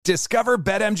Discover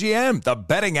BetMGM, the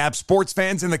betting app sports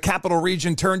fans in the capital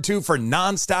region turn to for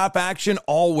nonstop action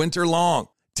all winter long.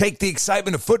 Take the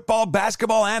excitement of football,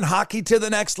 basketball, and hockey to the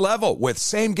next level with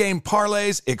same-game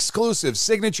parlays, exclusive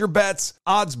signature bets,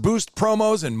 odds boost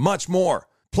promos, and much more.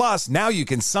 Plus, now you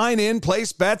can sign in,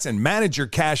 place bets, and manage your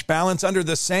cash balance under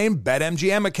the same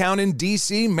BetMGM account in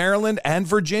D.C., Maryland, and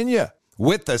Virginia.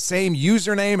 With the same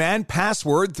username and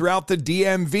password throughout the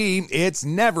DMV, it's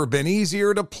never been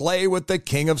easier to play with the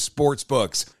king of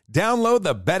sportsbooks. Download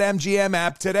the BetMGM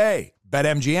app today.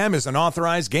 BetMGM is an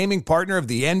authorized gaming partner of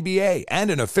the NBA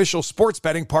and an official sports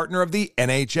betting partner of the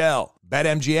NHL.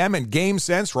 BetMGM and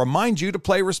GameSense remind you to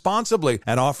play responsibly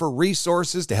and offer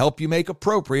resources to help you make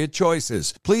appropriate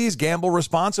choices. Please gamble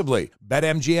responsibly.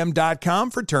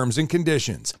 BetMGM.com for terms and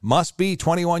conditions. Must be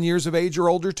 21 years of age or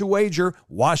older to wager.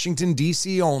 Washington,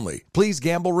 D.C. only. Please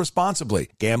gamble responsibly.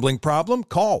 Gambling problem?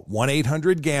 Call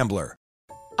 1-800-GAMBLER.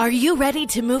 Are you ready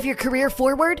to move your career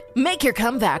forward? Make your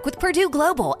comeback with Purdue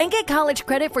Global and get college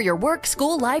credit for your work,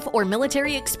 school, life, or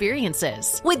military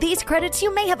experiences. With these credits,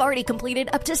 you may have already completed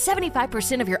up to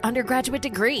 75% of your undergraduate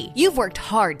degree. You've worked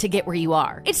hard to get where you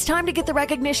are. It's time to get the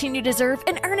recognition you deserve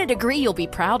and earn a degree you'll be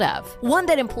proud of. One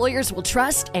that employers will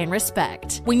trust and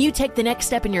respect. When you take the next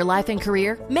step in your life and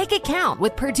career, make it count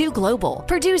with Purdue Global,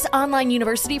 Purdue's online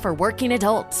university for working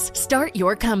adults. Start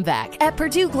your comeback at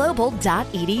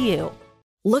purdueglobal.edu.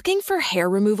 Looking for hair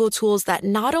removal tools that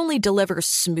not only deliver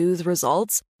smooth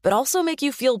results, but also make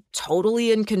you feel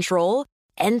totally in control?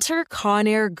 Enter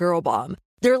Conair Girl Bomb.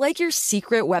 They're like your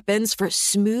secret weapons for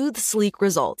smooth, sleek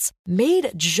results.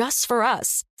 Made just for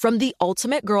us. From the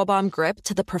ultimate Girl Bomb grip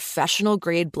to the professional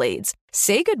grade blades,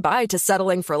 say goodbye to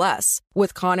settling for less.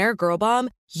 With Conair Girl Bomb,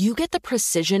 you get the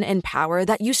precision and power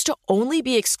that used to only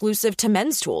be exclusive to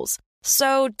men's tools.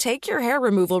 So take your hair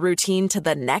removal routine to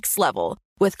the next level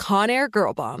with Conair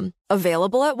Girl Bomb.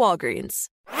 Available at Walgreens.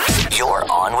 You're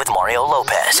on with Mario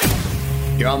Lopez.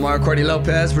 You're on Mario Cordy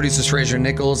Lopez. Producers Fraser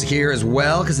Nichols here as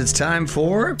well because it's time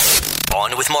for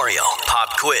On with Mario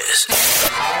Pop Quiz.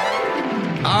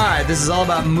 All right, this is all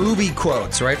about movie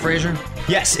quotes, right, Fraser?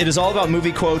 Yes, it is all about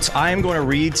movie quotes. I am going to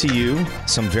read to you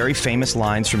some very famous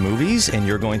lines from movies, and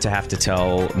you're going to have to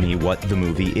tell me what the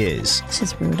movie is. This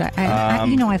is rude.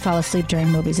 I fall asleep during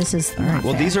movies. This is not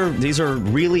well. fair. These are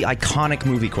really iconic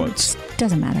movie quotes.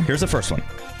 Doesn't matter. Here's the first one.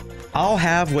 I'll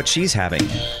have what she's having.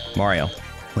 Mario.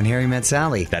 When Harry Met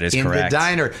Sally. That is in correct. In the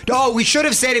diner. Oh, we should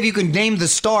have said if you can name the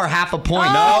star half a point.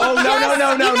 Oh,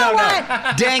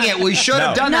 No. Dang it. We should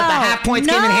have done that. The half points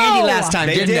came in handy last time,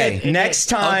 didn't they? Next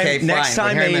time. Okay, next fine. time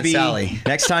When Harry maybe. Met Sally.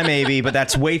 Next time maybe, but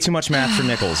that's way too much math for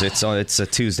Nichols. It's a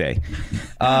Tuesday.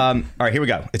 All right, here we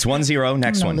go. It's 1-0.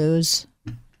 Next one. Lose.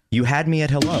 You had me at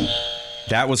hello.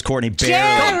 That was Courtney Barely.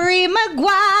 Jerry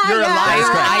Maguire. You're a liar.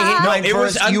 I hate No, it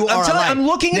was. I'm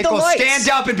looking at the Nichols, lights. stand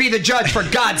up and be the judge, for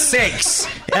God's sakes.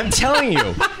 I'm telling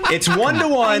you, it's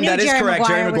 1-1. That is correct.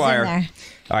 Jerry Maguire.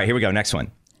 All right, here we go. Next one.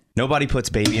 Nobody puts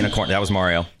baby in a corner. That was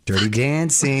Mario. Dirty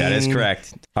Dancing. That is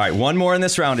correct. All right, one more in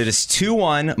this round. It is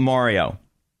 2-1 Mario.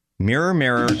 Mirror,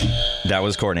 mirror. That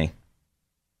was Courtney.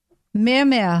 Mirror,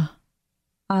 mirror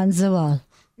on the wall.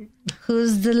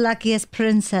 Who's the luckiest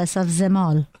princess of them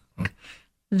all?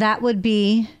 That would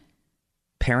be...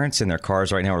 Parents in their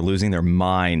cars right now are losing their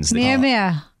minds. Mirror,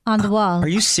 mirror on the wall. Are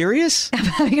you serious? I'm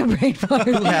having a brain fart.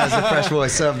 Who has the fresh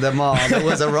voice of them all? There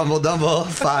was a rumble dumble.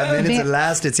 5 minutes it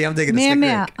lasted. See, I'm taking the Mirror, stick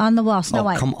mirror Rick. on the wall. Snow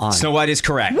White. Come on. Snow White is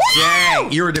correct.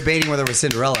 Dang. You were debating whether it was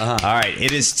Cinderella, huh? All right,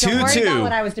 it is 2-2. Don't worry about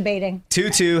what I was debating.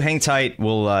 2-2. Hang tight.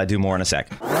 We'll do more in a sec.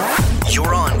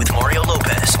 You're on with Mario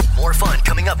Lopez. More fun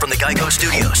coming up from the Geico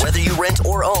Studios. Whether you rent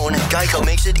or own, Geico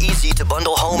makes it easy to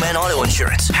bundle home and auto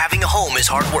insurance. Having a home is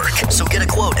hard work, so get a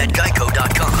quote at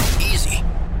geico.com. Easy.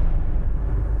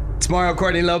 It's Mario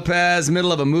Courtney Lopez,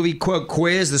 middle of a movie quote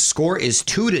quiz. The score is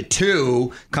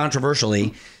 2-2,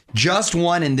 controversially. Just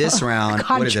one in this round.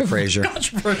 What is it, Fraser?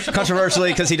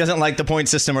 Controversially, because he doesn't like the point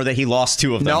system or that he lost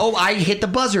 2 of them. No, I hit the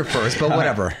buzzer first, but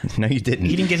whatever. No, you didn't.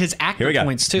 He didn't get his Here we actor go.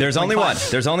 points, too. There's only one.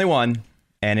 There's only one,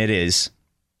 and it is,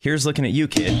 here's looking at you,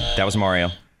 kid. That was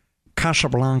Mario.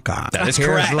 Casablanca. That is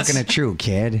correct. Here's looking at you,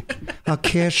 kid. A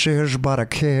kiss is but a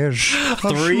kiss. A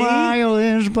 3. smile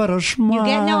is but a smile. You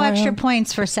get no extra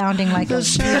points for sounding like a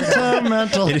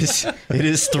sentimental. It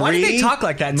is 3. Why did they talk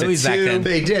like that in movies back then?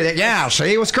 They did. Yeah,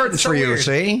 see? It was curtains for you, weird.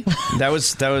 see? That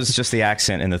was just the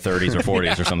accent in the 30s or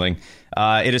 40s or something.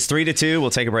 It is 3-2.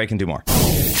 We'll take a break and do more.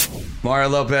 Mario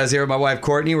Lopez here with my wife,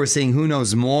 Courtney. We're seeing who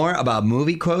knows more about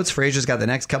movie quotes. Fraser's got the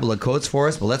next couple of quotes for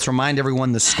us, but let's remind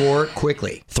everyone the score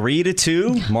quickly.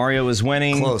 3-2. Mario is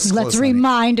winning. Let's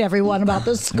remind everyone about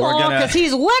the score because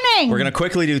he's winning. We're going to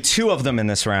quickly do 2 of them in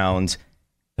this round.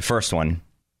 The first one.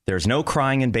 There's no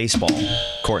crying in baseball.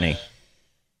 Courtney.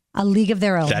 A League of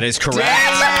Their Own. That is correct.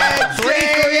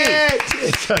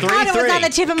 3-3. God, it was on the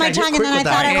tip of my tongue, and then I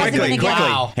thought I wasn't going to get it.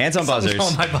 Wow. Hands on buzzers.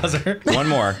 Oh, my buzzer. One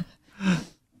more.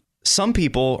 Some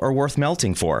people are worth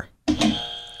melting for.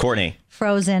 Courtney.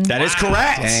 Frozen. That is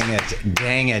correct.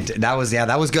 Dang it. That was good.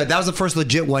 That was the first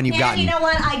legit one you've gotten. You know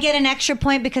what? I get an extra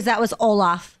point because that was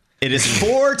Olaf. It is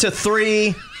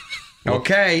 4-3.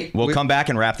 Okay. We'll come back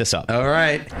and wrap this up. All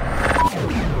right.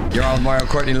 You're on with Mario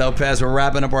Courtney Lopez. We're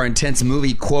wrapping up our intense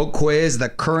movie quote quiz. The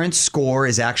current score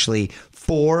is actually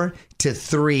 4-3.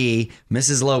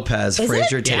 Mrs. Lopez,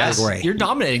 Fraser, take it away. You're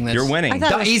dominating this. You're winning.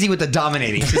 Easy with the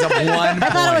dominating. She's up 1 point. I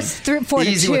thought it was 4-2.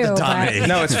 Easy with the dominating.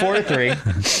 No, it's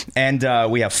 4-3. And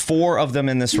we have 4 of them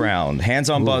in this round. Hands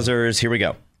on buzzers. Here we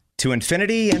go. To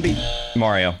infinity and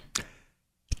Mario.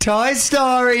 Toy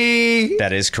Story.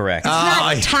 That is correct. It's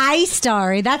not Toy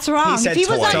Story. That's wrong. He said If he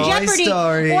was toy. on Toy Jeopardy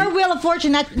Story. or Wheel of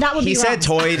Fortune, that would be wrong. He said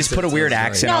toy. Just put a weird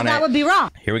accent No, on it. that would be wrong.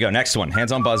 Here we go. Next one.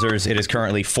 Hands on buzzers. It is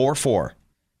currently 4-4.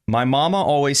 My mama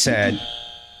always said,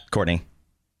 Courtney.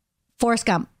 Forrest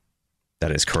Gump.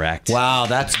 That is correct. Wow,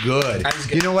 that's good.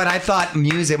 You know what? I thought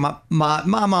music. My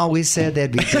mom always said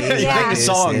there'd be days. Yeah. like The this,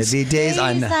 songs. there'd be days.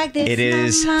 I know. Like this, It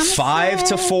is my mama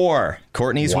 5-4.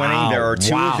 Courtney's winning. There are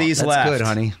 2 of these that's left. good,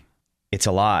 honey. It's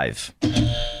alive.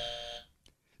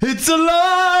 It's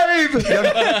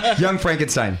alive. Young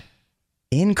Frankenstein.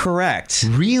 Incorrect.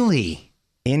 Really?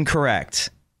 Incorrect.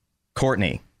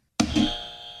 Courtney.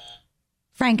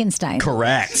 Frankenstein.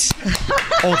 Correct.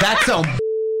 Oh, that's so.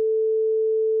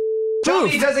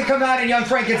 Johnny doesn't come out in Young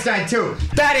Frankenstein too.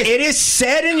 It is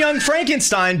said in Young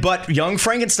Frankenstein, but Young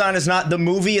Frankenstein is not the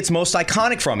movie it's most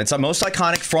iconic from. It's the most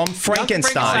iconic from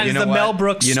Frankenstein. Frankenstein is the Mel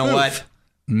Brooks You know spoof. what?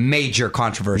 Major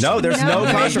controversy. No, there's no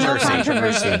Major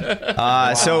controversy.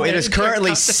 So it is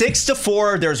currently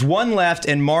 6-4. There's 1 left,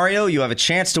 and Mario, you have a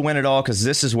chance to win it all because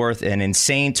this is worth an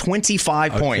insane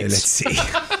 25 points. Let's see.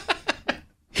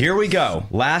 Here we go.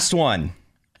 Last one.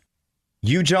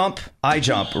 You jump, I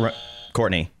jump.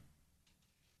 Courtney.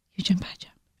 You jump, I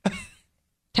jump.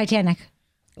 Titanic.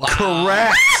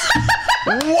 Correct.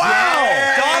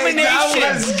 Wow. Domination.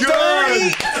 That was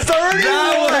good. 31.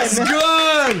 That was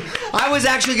good. I was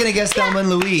actually going to guess Thelma and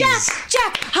Louise.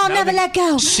 Jack, I'll never let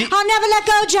go. I'll never let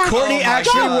go, Jack. Courtney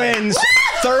actually wins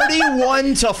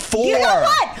 31-4. You know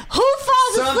what? Who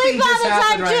falls Something asleep all just the time,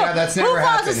 happened right too? now. That's never Who falls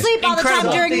happened. asleep all the time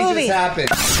during Something movies? just happened.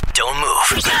 Don't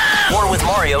move. More with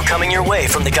Mario coming your way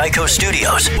from the Geico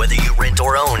Studios. Whether you rent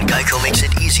or own, Geico makes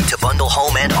it easy to bundle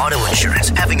home and auto insurance.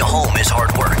 Having a home is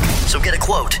hard work. So get a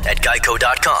quote at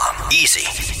geico.com.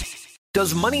 Easy.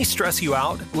 Does money stress you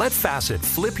out? Let Facet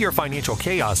flip your financial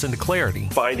chaos into clarity.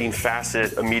 Finding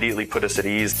Facet immediately put us at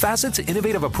ease. Facet's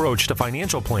innovative approach to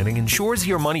financial planning ensures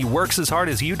your money works as hard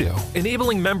as you do,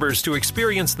 enabling members to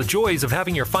experience the joys of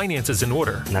having your finances in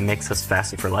order. And that makes us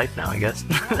Facet for life now, I guess.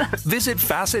 Visit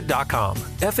Facet.com,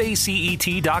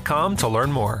 FACET.com to learn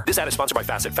more. This ad is sponsored by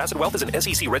Facet. Facet Wealth is an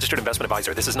SEC registered investment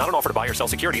advisor. This is not an offer to buy or sell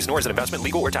securities, nor is it investment,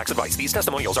 legal, or tax advice. These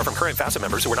testimonials are from current Facet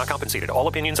members who are not compensated. All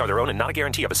opinions are their own and not a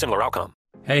guarantee of a similar outcome.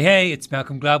 Hey, it's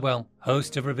Malcolm Gladwell,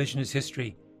 host of Revisionist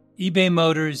History. eBay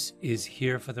Motors is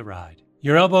here for the ride.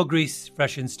 Your elbow grease,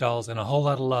 fresh installs, and a whole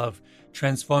lot of love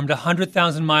transformed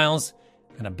 100,000 miles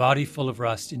and a body full of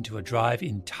rust into a drive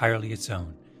entirely its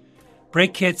own.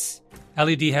 Brake kits,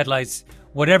 LED headlights,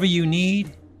 whatever you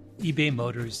need, eBay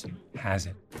Motors has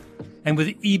it. And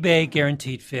with eBay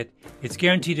Guaranteed Fit, it's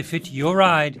guaranteed to fit your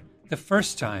ride the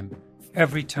first time,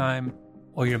 every time,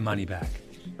 or your money back.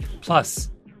 Plus,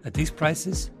 at these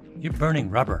prices, you're burning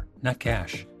rubber, not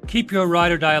cash. Keep your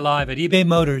ride or die alive at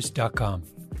ebaymotors.com.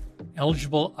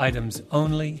 Eligible items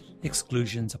only.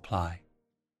 Exclusions apply.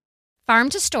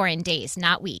 Farm to store in days,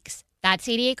 not weeks. That's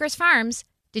 80 Acres Farms.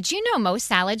 Did you know most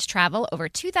salads travel over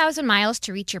 2,000 miles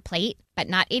to reach your plate? But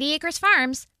not 80 Acres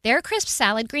Farms. Their crisp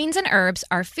salad greens and herbs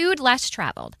are food less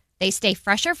traveled. They stay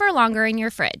fresher for longer in your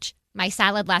fridge. My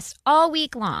salad lasts all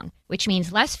week long, which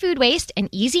means less food waste and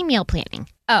easy meal planning.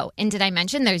 Oh, and did I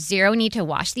mention there's zero need to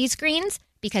wash these greens?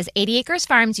 Because 80 Acres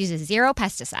Farms uses zero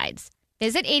pesticides.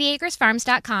 Visit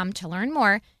 80acresfarms.com to learn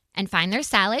more and find their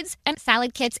salads and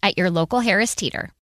salad kits at your local Harris Teeter.